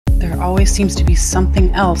There always seems to be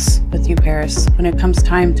something else with you, Paris, when it comes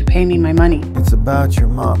time to pay me my money. It's about your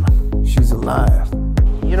mom. She's alive.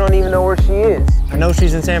 You don't even know where she is. I know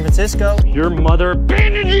she's in San Francisco. Your mother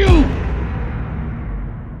abandoned you!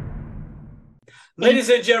 Ladies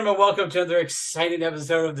and gentlemen, welcome to another exciting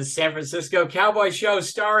episode of the San Francisco Cowboy Show,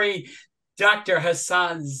 starring Doctor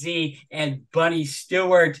Hassan Zee and Bunny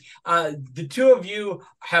Stewart. The two of you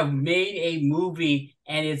have made a movie,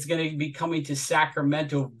 and it's going to be coming to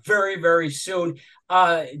Sacramento very, very soon.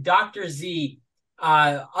 Dr. Zee,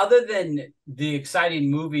 other than the exciting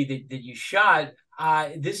movie that you shot,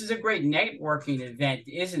 this is a great networking event,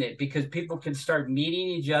 isn't it? Because people can start meeting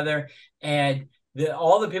each other, and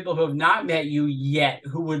all the people who have not met you yet,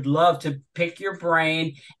 who would love to pick your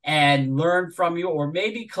brain and learn from you, or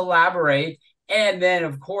maybe collaborate. And then,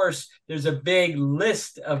 of course, there's a big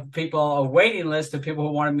list of people, a waiting list of people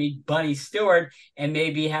who want to meet Bunny Stewart and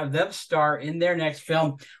maybe have them star in their next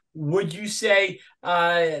film. Would you say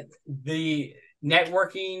the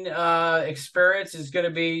networking experience is going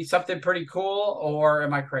to be something pretty cool, or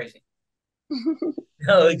am I crazy?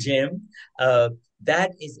 No, Jim.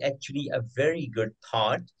 That is actually a very good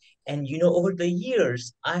thought. And over the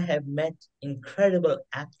years, I have met incredible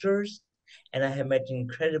actors and I have met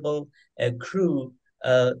incredible crew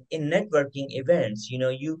in networking events.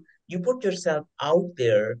 You put yourself out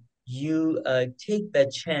there, you take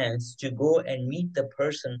the chance to go and meet the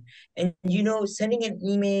person. And, sending an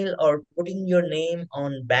email or putting your name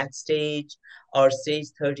on backstage or stage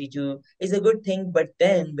 32 is a good thing. But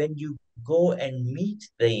then when you go and meet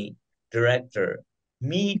the director,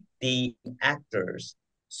 meet the actors,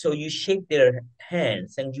 so you shake their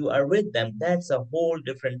hands and you are with them, that's a whole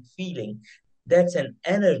different feeling. That's an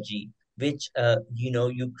energy which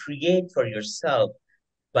you create for yourself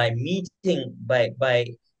by meeting, by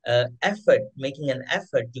effort, making an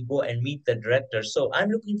effort to go and meet the director. So I'm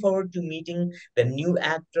looking forward to meeting the new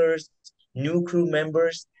actors, new crew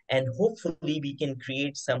members, and hopefully we can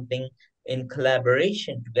create something in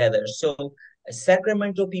collaboration together. So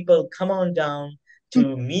Sacramento people, come on down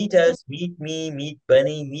to meet us, meet me, meet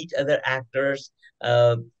Bunny, meet other actors,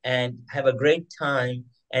 and have a great time.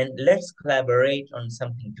 And let's collaborate on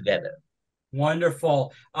something together.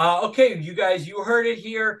 Wonderful. Okay, you guys, you heard it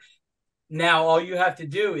here. Now, all you have to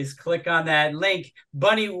do is click on that link.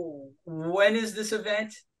 Bunny, when is this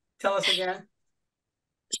event? Tell us again.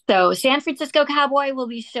 So San Francisco Cowboy will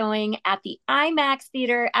be showing at the IMAX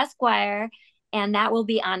Theater, Esquire, and that will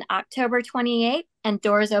be on October 28th, and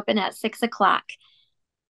doors open at 6 o'clock.